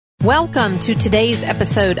Welcome to today's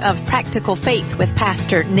episode of Practical Faith with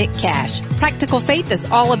Pastor Nick Cash. Practical Faith is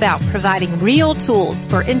all about providing real tools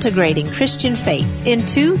for integrating Christian faith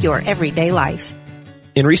into your everyday life.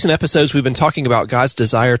 In recent episodes, we've been talking about God's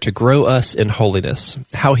desire to grow us in holiness,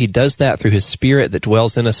 how He does that through His Spirit that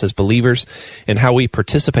dwells in us as believers, and how we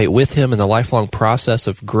participate with Him in the lifelong process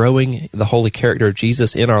of growing the holy character of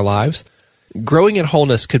Jesus in our lives. Growing in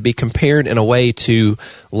wholeness could be compared in a way to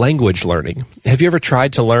language learning. Have you ever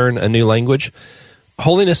tried to learn a new language?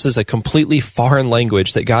 Holiness is a completely foreign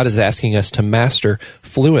language that God is asking us to master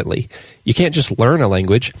fluently. You can't just learn a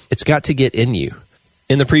language, it's got to get in you.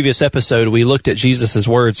 In the previous episode, we looked at Jesus'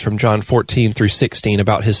 words from John 14 through 16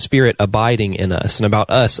 about His Spirit abiding in us and about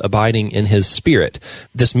us abiding in His Spirit,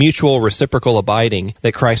 this mutual reciprocal abiding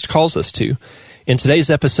that Christ calls us to. In today's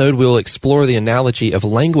episode, we will explore the analogy of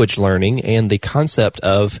language learning and the concept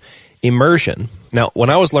of immersion. Now, when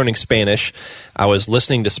I was learning Spanish, I was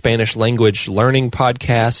listening to Spanish language learning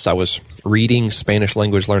podcasts. I was reading Spanish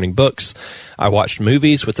language learning books. I watched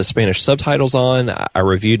movies with the Spanish subtitles on. I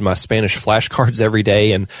reviewed my Spanish flashcards every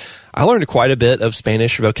day, and I learned quite a bit of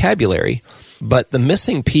Spanish vocabulary. But the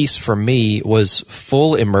missing piece for me was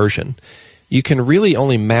full immersion. You can really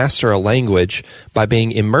only master a language by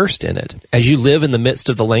being immersed in it. As you live in the midst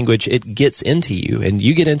of the language, it gets into you, and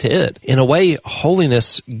you get into it. In a way,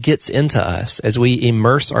 holiness gets into us as we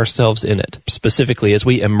immerse ourselves in it, specifically as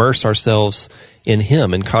we immerse ourselves in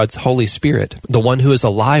Him, in God's Holy Spirit, the one who is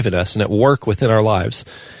alive in us and at work within our lives.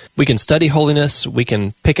 We can study holiness, we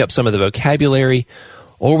can pick up some of the vocabulary,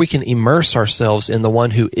 or we can immerse ourselves in the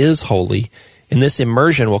one who is holy, and this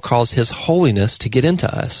immersion will cause His holiness to get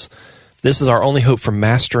into us. This is our only hope for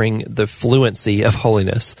mastering the fluency of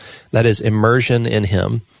holiness, that is immersion in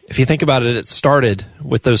Him. If you think about it, it started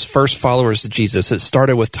with those first followers of Jesus. It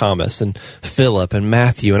started with Thomas and Philip and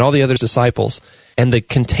Matthew and all the other disciples. And the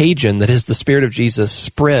contagion that is the Spirit of Jesus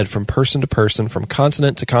spread from person to person, from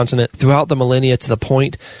continent to continent, throughout the millennia to the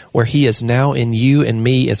point where He is now in you and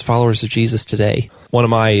me as followers of Jesus today. One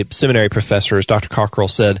of my seminary professors, Dr. Cockrell,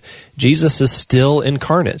 said, Jesus is still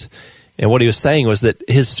incarnate. And what he was saying was that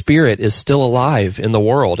His Spirit is still alive in the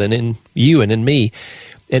world and in you and in me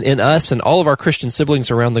and in us and all of our Christian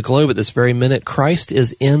siblings around the globe at this very minute. Christ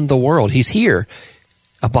is in the world. He's here,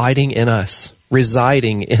 abiding in us,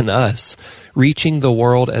 residing in us, reaching the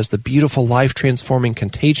world as the beautiful, life-transforming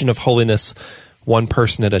contagion of holiness, one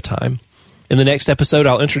person at a time. In the next episode,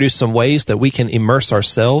 I'll introduce some ways that we can immerse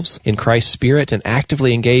ourselves in Christ's Spirit and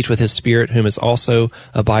actively engage with His Spirit, whom is also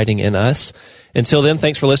abiding in us. Until then,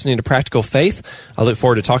 thanks for listening to Practical Faith. I look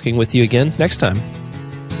forward to talking with you again next time.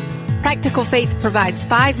 Practical Faith provides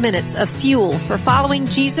 5 minutes of fuel for following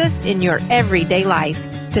Jesus in your everyday life.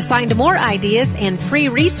 To find more ideas and free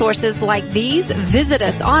resources like these, visit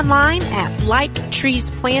us online at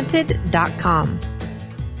liketreesplanted.com.